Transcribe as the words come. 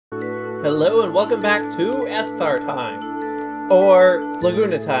Hello and welcome back to Esthar time. Or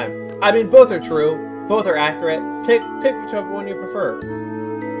Laguna time. I mean, both are true, both are accurate. Pick whichever one you prefer.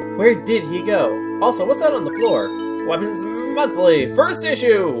 Where did he go? Also, what's that on the floor? Weapons Monthly, first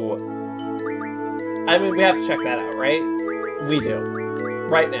issue! I mean, we have to check that out, right? We do.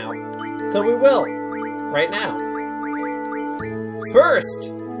 Right now. So we will. Right now.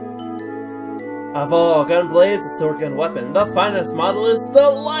 First! Of all gunblades, a sword gun weapon, the finest model is the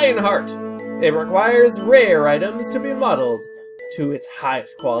Lionheart. It requires rare items to be modeled to its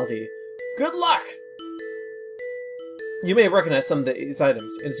highest quality. Good luck! You may recognize some of these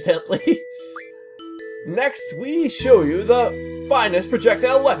items, incidentally. Next, we show you the finest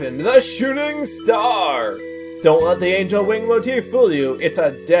projectile weapon, the Shooting Star. Don't let the angel wing motif fool you, it's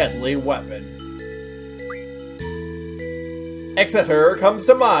a deadly weapon. Exeter comes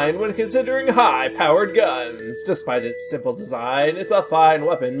to mind when considering high-powered guns. Despite its simple design, it's a fine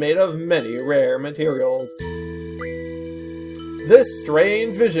weapon made of many rare materials. This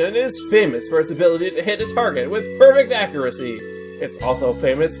strange vision is famous for its ability to hit a target with perfect accuracy. It's also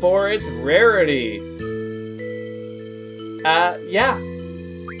famous for its rarity. Yeah.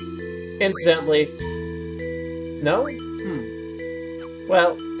 Incidentally. No?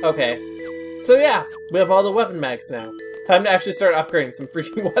 Well, okay. So yeah, we have all the weapon mags now. Time to actually start upgrading some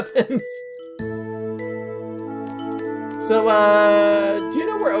freaking weapons. So, do you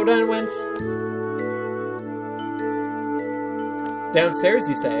know where Odine went? Downstairs,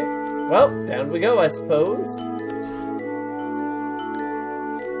 you say? Well, down we go, I suppose.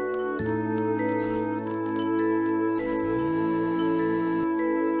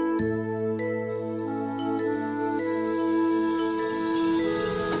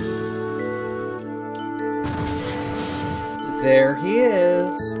 There he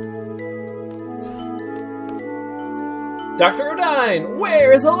is. Dr. Odine,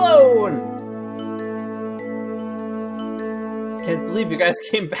 where is alone? Can't believe you guys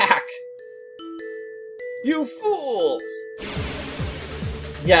came back. You fools!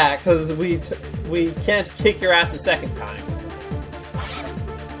 Yeah, because we can't kick your ass a second time.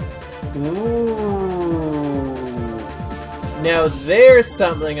 Ooh. Now there's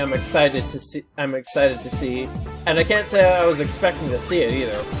something I'm excited to see. And I can't say I was expecting to see it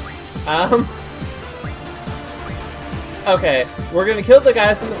either. Okay, we're gonna kill the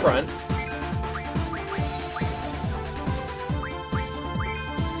guys in the front.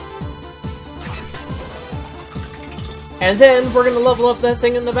 And then we're gonna level up that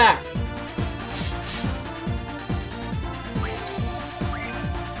thing in the back.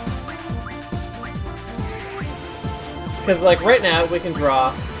 Because, like, right now we can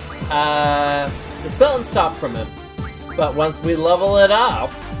draw the spell and stop from him. But once we level it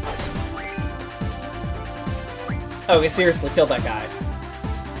up... Okay, seriously, kill that guy.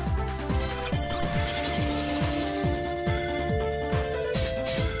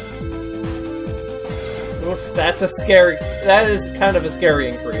 Oof, that's a scary... That is kind of a scary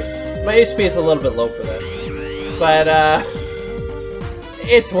increase. My HP is a little bit low for this. But,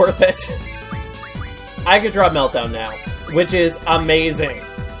 it's worth it. I could draw Meltdown now, which is amazing.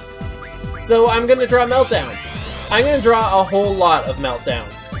 So I'm gonna draw Meltdown. I'm gonna draw a whole lot of Meltdown.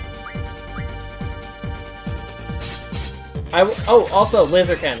 Oh, also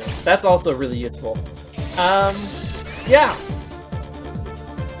laser cannon. That's also really useful. Yeah.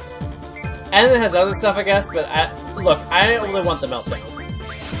 And it has other stuff, I guess, but look, I only want the Meltdown.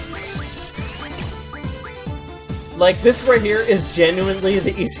 Like, this right here is genuinely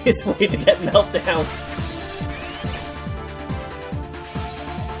the easiest way to get Meltdown.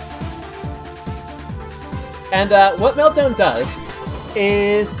 And what Meltdown does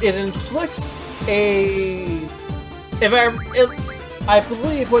is it inflicts a... I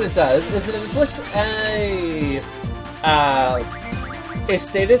believe what it does is it inflicts a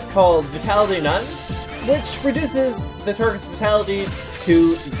status called Vitality None, which reduces the target's vitality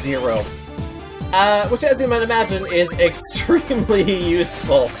to 0. Which, as you might imagine, is extremely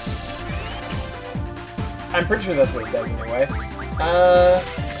useful. I'm pretty sure that's what it does anyway.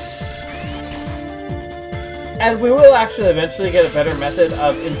 And we will actually eventually get a better method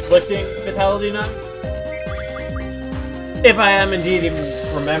of inflicting Vitality None. If I am indeed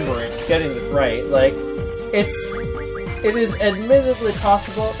even remembering, getting this right. Like, it is admittedly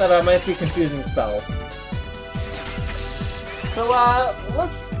possible that I might be confusing spells. So,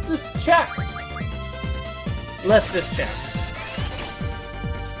 let's just check. Let's just check.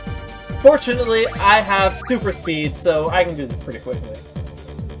 Fortunately, I have super speed, so I can do this pretty quickly.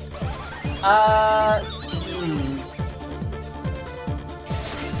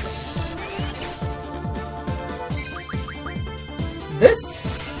 This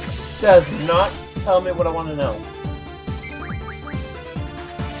does not tell me what I want to know.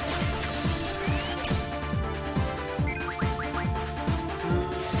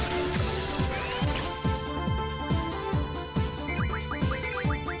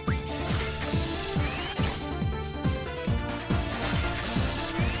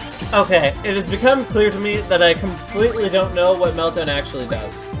 Okay, it has become clear to me that I completely don't know what Meltdown actually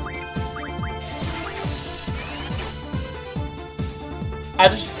does.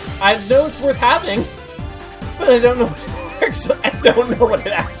 I know it's worth having, but I don't know what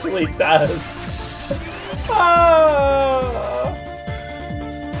it actually does.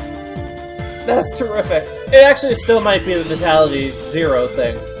 That's terrific. It actually still might be the Vitality 0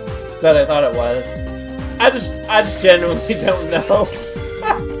 thing that I thought it was. I just genuinely don't know.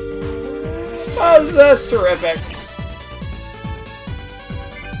 Oh, that's terrific.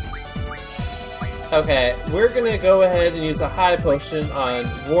 Okay, we're gonna go ahead and use a high potion on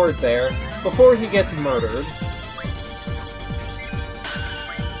Ward there before he gets murdered.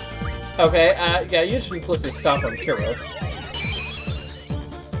 Okay, yeah, you should inflict a stop on Kyros.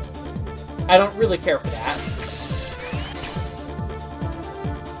 I don't really care for that.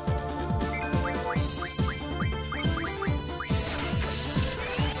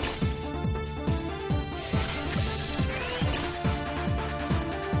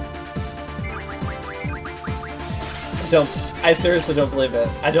 I seriously don't believe it.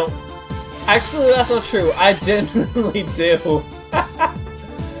 I don't... Actually, that's not true. I genuinely do.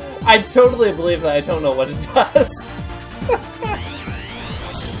 I totally believe that I don't know what it does.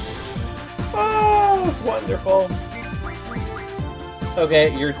 Oh, it's wonderful.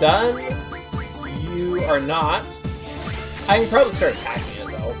 Okay, you're done. You are not. I can probably start attacking it,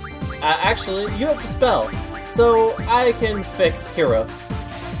 though. Actually, you have the spell, so I can fix Kyros.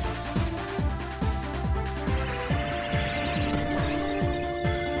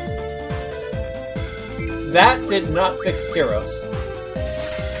 That did not fix Kyros.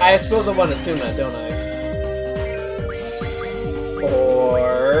 I suppose I want to assume that, don't I?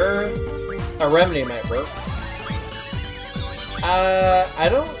 Or... a remedy might work. I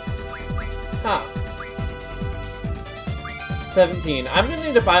don't... Huh. 17. I'm gonna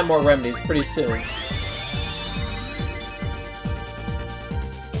need to buy more remedies pretty soon.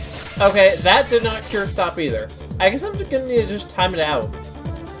 Okay, that did not cure stop either. I guess I'm gonna need to just time it out.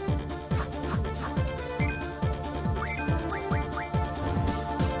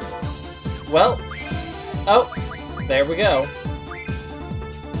 Well, oh, there we go.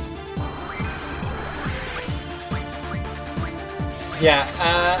 Yeah,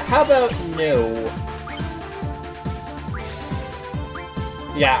 how about no?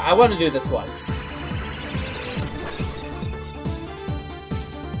 Yeah, I want to do this once.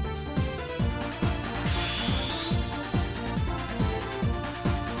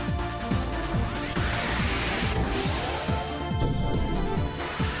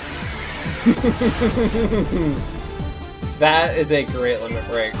 That is a great limit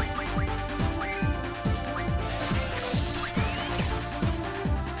break.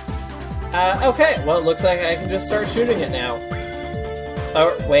 Okay, well it looks like I can just start shooting it now.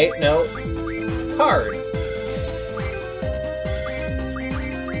 Oh, wait, no. Card.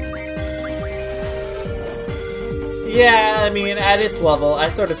 Yeah, I mean, at its level, I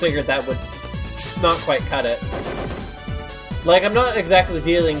sort of figured that would not quite cut it. Like, I'm not exactly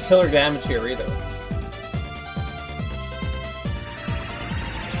dealing killer damage here, either.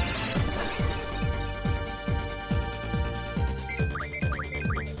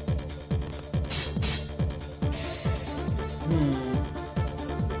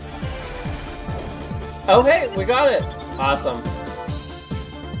 Okay, we got it! Awesome.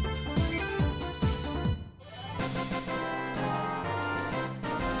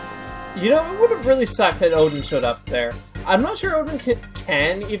 You know, it would have really sucked had Odine showed up there. I'm not sure Odine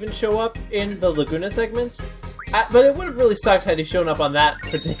can even show up in the Laguna segments, but it would have really sucked had he shown up on that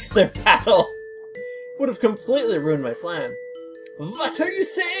particular battle. Would have completely ruined my plan. What are you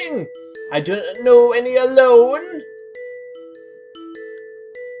saying? I do not know any alone.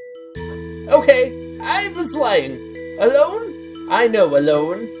 Okay, I was lying. Alone? I know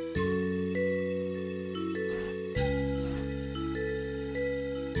alone.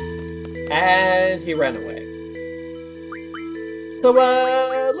 And he ran away. So,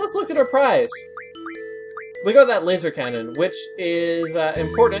 let's look at our prize. We got that laser cannon, which is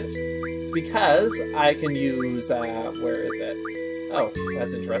important because I can use, where is it? Oh,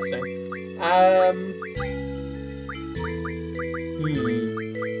 that's interesting.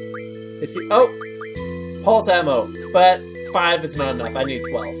 Is he, oh! Pulse ammo, but 5 is not enough, I need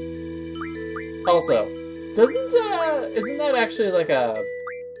 12. Also, isn't that actually like a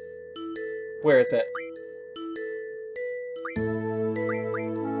Where is it?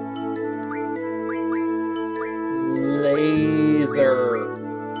 Laser.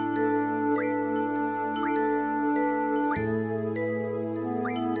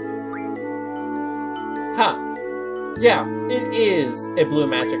 Huh. Yeah, it is a blue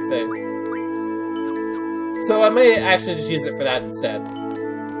magic thing. So I may actually just use it for that instead.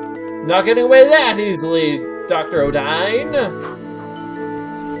 Not getting away that easily, Dr. Odine!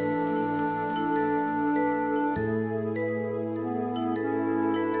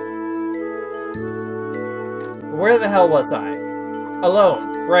 Where the hell was I?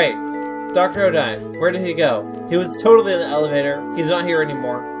 Alone, right. Dr. Odine, where did he go? He was totally in the elevator. He's not here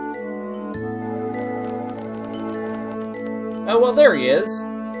anymore. Oh, well, there he is.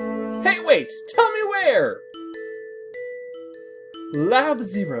 Hey, wait! Tell me where! Lab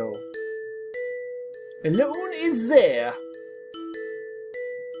 0. Alone is there.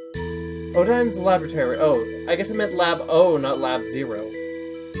 Odine's laboratory. Oh, I guess I meant Lab O, not Lab 0.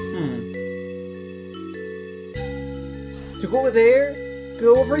 To go there,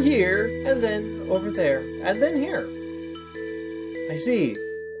 go over here, and then over there, and then here. I see.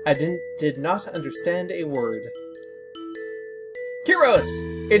 I did not understand a word. Kyros!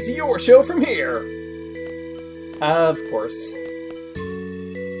 It's your show from here! Of course.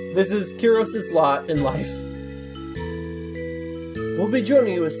 This is Kyros' lot in life. We'll be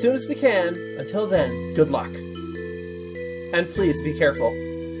joining you as soon as we can. Until then, good luck. And please be careful.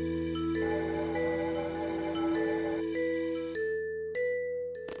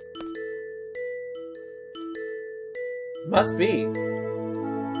 Must be.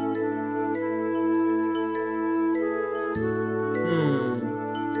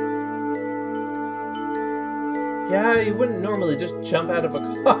 Yeah, you wouldn't normally just jump out of a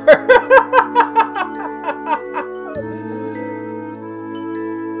car.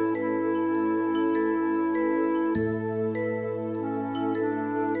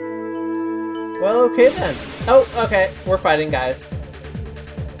 Well, okay then. Oh, okay. We're fighting, guys.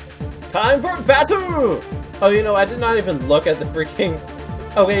 Time for battle! Oh, you know, I did not even look at the freaking...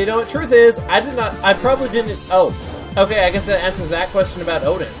 Okay, you know what? Truth is, I probably didn't... Oh, okay, I guess that answers that question about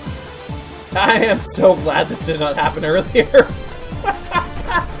Odine. I am so glad this did not happen earlier.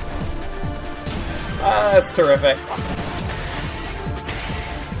 That's terrific.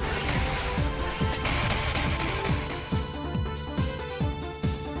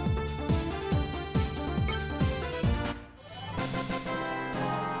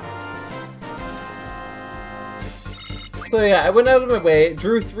 So yeah, I went out of my way,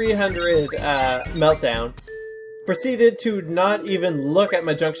 drew 300 Meltdown, proceeded to not even look at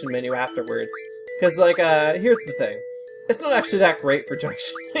my junction menu afterwards. Because, like, here's the thing. It's not actually that great for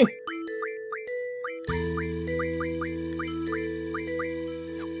junctioning.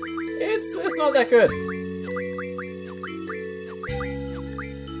 It's not that good.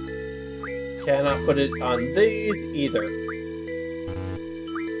 Cannot put it on these either.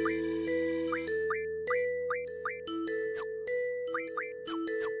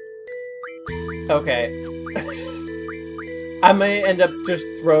 Okay. I may end up just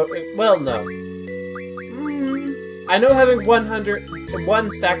throwing... Well, no. I know having 1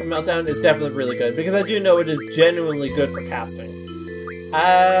 stack of Meltdown is definitely really good, because I do know it is genuinely good for casting.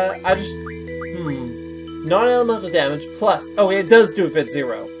 I just... Non-elemental damage, plus... Oh, it does do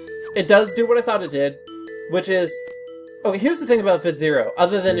VIII. It does do what I thought it did, which is... Okay, here's the thing about VIII,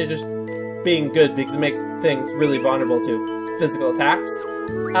 other than it just being good because it makes things really vulnerable to physical attacks.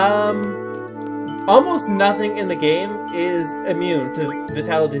 Almost nothing in the game is immune to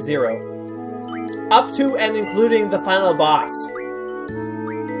Vitality 0. Up to and including the final boss.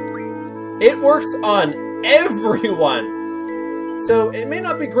 It works on everyone! So it may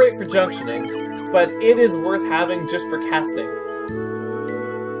not be great for junctioning, but it is worth having just for casting.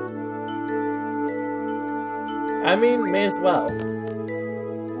 I mean, may as well.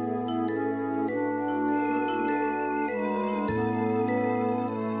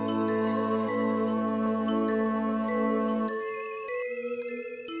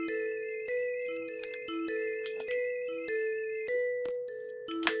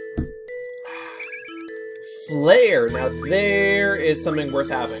 Flare! Now there is something worth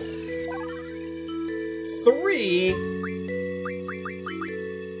having. 3?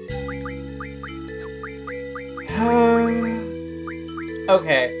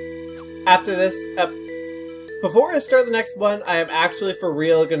 Okay. After this, before I start the next one, I am actually for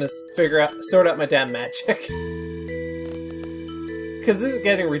real gonna sort out my damn magic. Because this is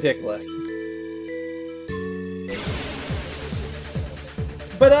getting ridiculous.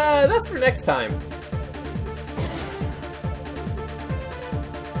 But, that's for next time.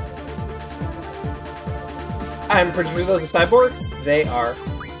 I'm pretty sure those are cyborgs. They are.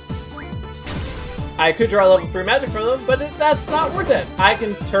 I could draw level 3 magic from them, but that's not worth it. I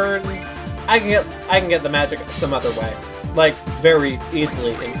can get the magic some other way. Like, very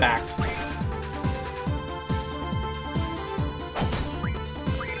easily, in fact.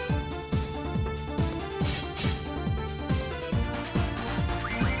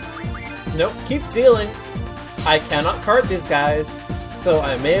 Nope, keep stealing. I cannot card these guys, so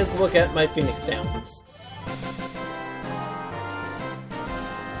I may as well get my Phoenix Downs.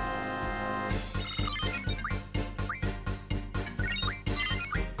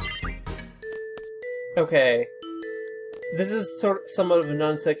 Okay. This is somewhat of a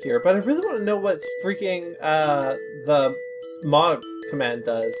non-sec here, but I really want to know what freaking the smog command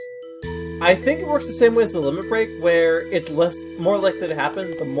does. I think it works the same way as the limit break, where it's more likely to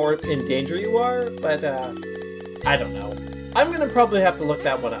happen the more in danger you are, but I don't know. I'm gonna probably have to look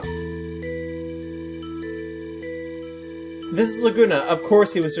that one up. This is Laguna. Of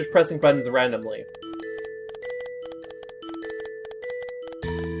course he was just pressing buttons randomly.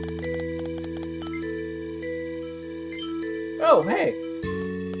 Oh, hey!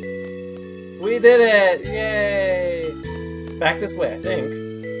 We did it! Yay! Back this way, I think.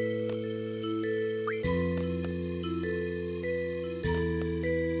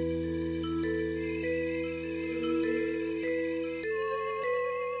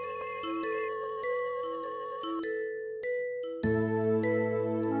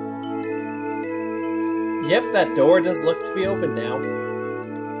 Yep, that door does look to be open now.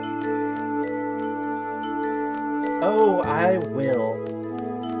 Oh, I will.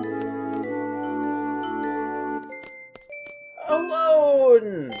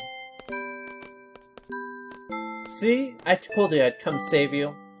 Alone! See? I told you I'd come save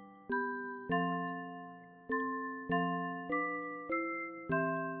you.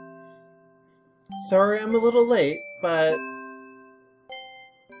 Sorry I'm a little late, but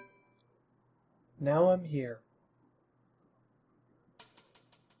now I'm here.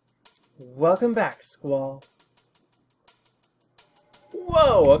 Welcome back, Squall.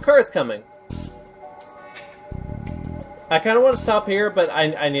 Whoa, a car's coming. I kind of want to stop here, but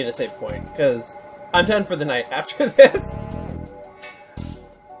I need a save point, because I'm done for the night after this.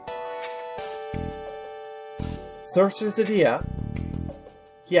 Sorcerer's Idea?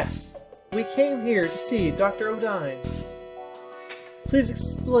 Yes, we came here to see Dr. Odine. Please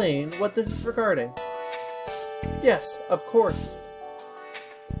explain what this is regarding. Yes, of course.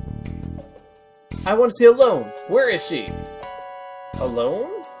 I want to see Alone. Where is she?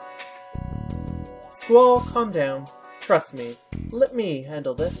 Alone? Squall, calm down. Trust me. Let me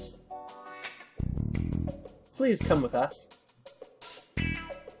handle this. Please come with us.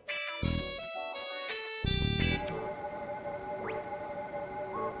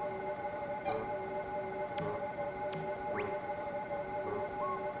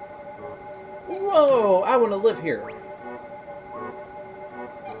 Whoa! I want to live here.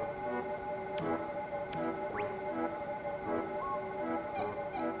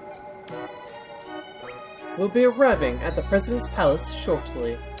 We'll be arriving at the President's Palace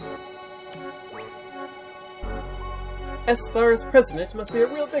shortly. Esthar's president must be a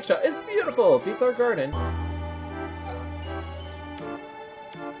real big shot. It's beautiful! Beats our garden.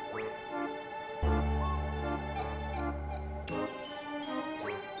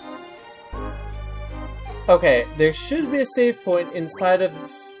 Okay, there should be a save point inside of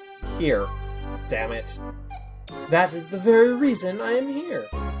here. Damn it. That is the very reason I am here.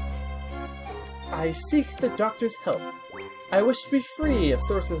 I seek the doctor's help. I wish to be free of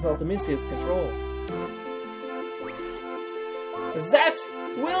Sources Ultimisia's control. That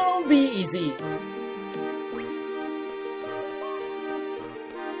will be easy.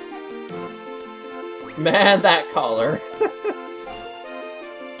 Man, that collar.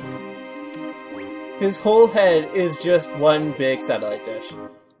 His whole head is just one big satellite dish.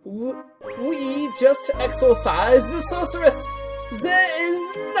 We just exorcise the sorceress! There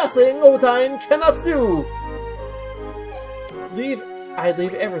is nothing Odine cannot do! I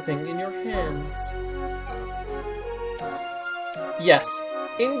leave everything in your hands. Yes,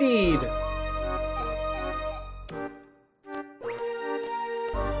 indeed.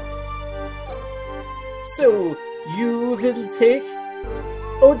 So, you will take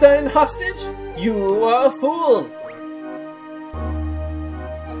Odine hostage? You are a fool!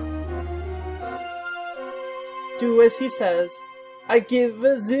 Do as he says. I give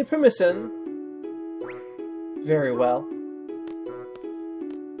the permission. Very well.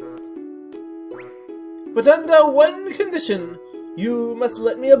 But under one condition, you must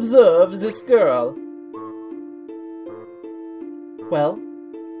let me observe this girl. Well,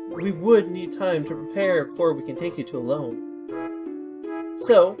 we would need time to prepare before we can take you to Alone.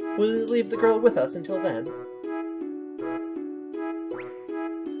 So, will you leave the girl with us until then?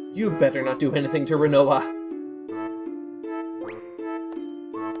 You better not do anything to Renoa.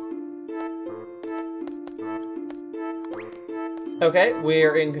 Okay,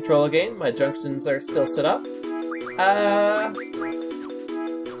 we're in control again. My junctions are still set up.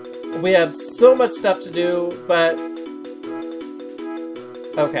 We have so much stuff to do, but...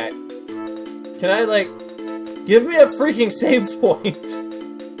 Okay. Can I, like... Give me a freaking save point!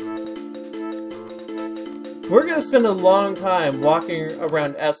 We're gonna spend a long time walking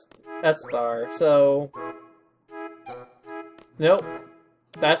around Esthar, so... Nope.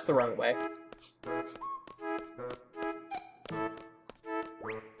 That's the wrong way.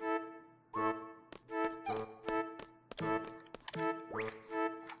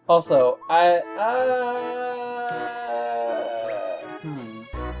 Also,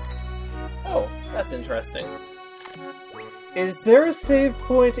 Oh, that's interesting. Is there a save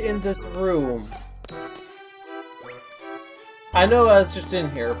point in this room? I know I was just in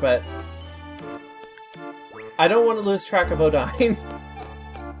here, but... I don't want to lose track of Odine.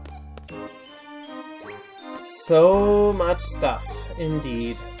 So much stuff,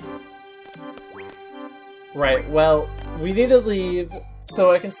 indeed. Right, well, we need to leave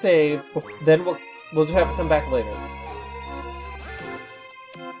so I can save, then we'll just have to come back later.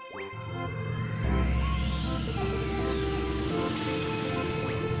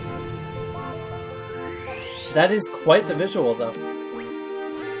 That is quite the visual, though.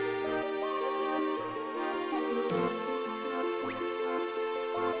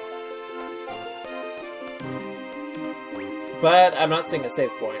 But I'm not seeing a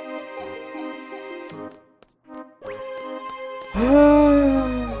save point.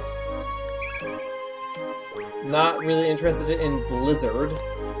 Not really interested in Blizzard.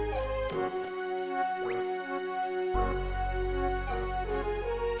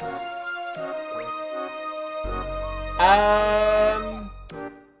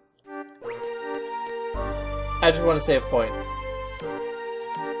 I just want to save a point.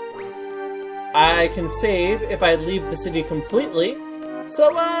 I can save if I leave the city completely,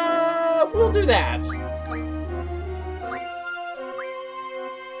 so, we'll do that.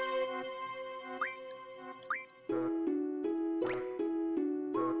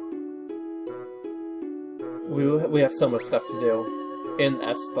 We have so much stuff to do in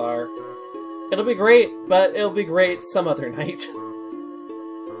Esthar. It'll be great, but it'll be great some other night.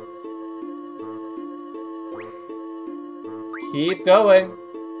 Keep going.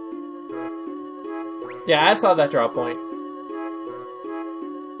 Yeah, I saw that drop point.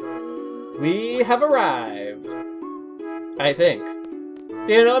 We have arrived. I think.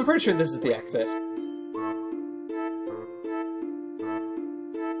 Yeah, no, I'm pretty sure this is the exit.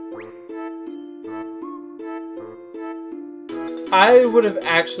 I would have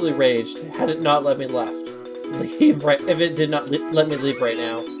actually raged had it not let me leave right. If it did not let me leave right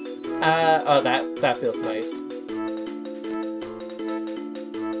now. Oh, that feels nice.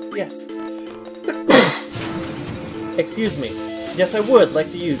 Yes. Excuse me. Yes, I would like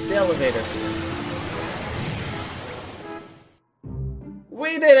to use the elevator.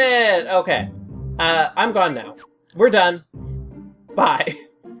 We did it! Okay. I'm gone now. We're done. Bye.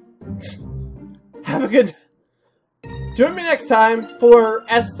 Have a good... Join me next time for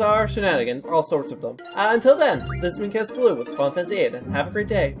Esthar shenanigans, all sorts of them. Until then, this has been Blue with Final Fantasy VIII, and have a great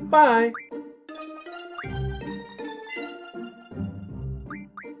day. Bye!